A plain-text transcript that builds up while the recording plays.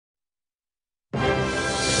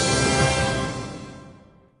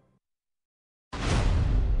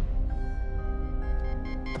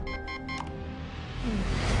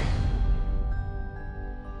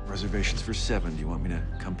Reservations for 7. Do you want me to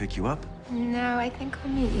come pick you up? No, I think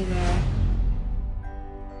I'll meet you there.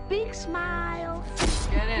 Big smile.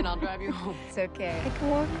 Get in, I'll drive you home. It's okay. I can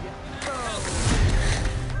walk.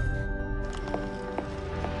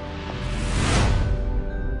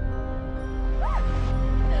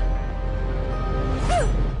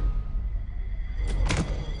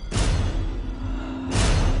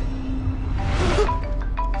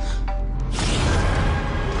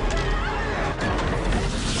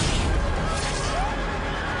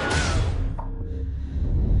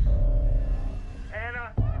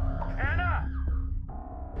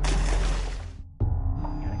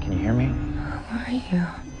 Can you hear me? Who are you?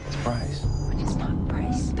 It's Bryce. It's not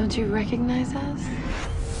Bryce. Don't you recognize us?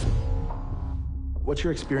 What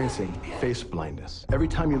you're experiencing, face-blindness. Every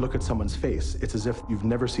time you look at someone's face, it's as if you've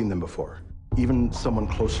never seen them before. Even someone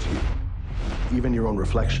close to you. Even your own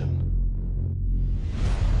reflection.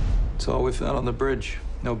 It's all we found on the bridge.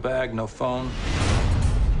 No bag, no phone.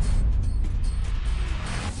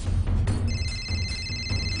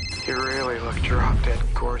 You really look drop-dead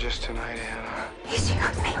gorgeous tonight, Anna. He's here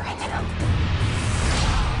with me right now.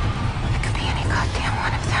 It could be any goddamn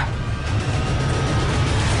one of them.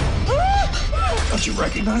 Don't you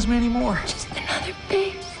recognize me anymore? Just another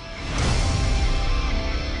face.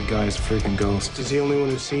 The guy's a freaking ghost. He's the only one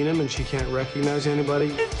who's seen him, and she can't recognize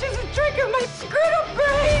anybody. It's just a trick of my screwed up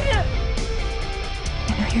brain!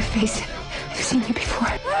 I know your face. I've seen you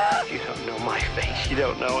before. You don't know my face. You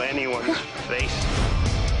don't know anyone's face.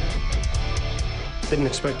 Didn't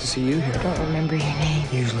expect to see you here. I don't remember your name.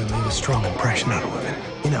 Usually leave a strong impression on women.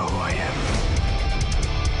 You know who I am.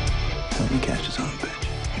 Help me catch this on, bitch.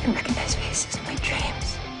 I can recognize faces in my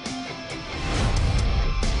dreams.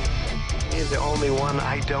 He's the only one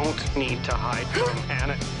I don't need to hide from,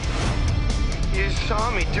 Anna. You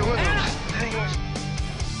saw me doing those things.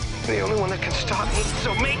 The only one that can stop me,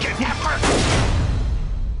 so make an effort!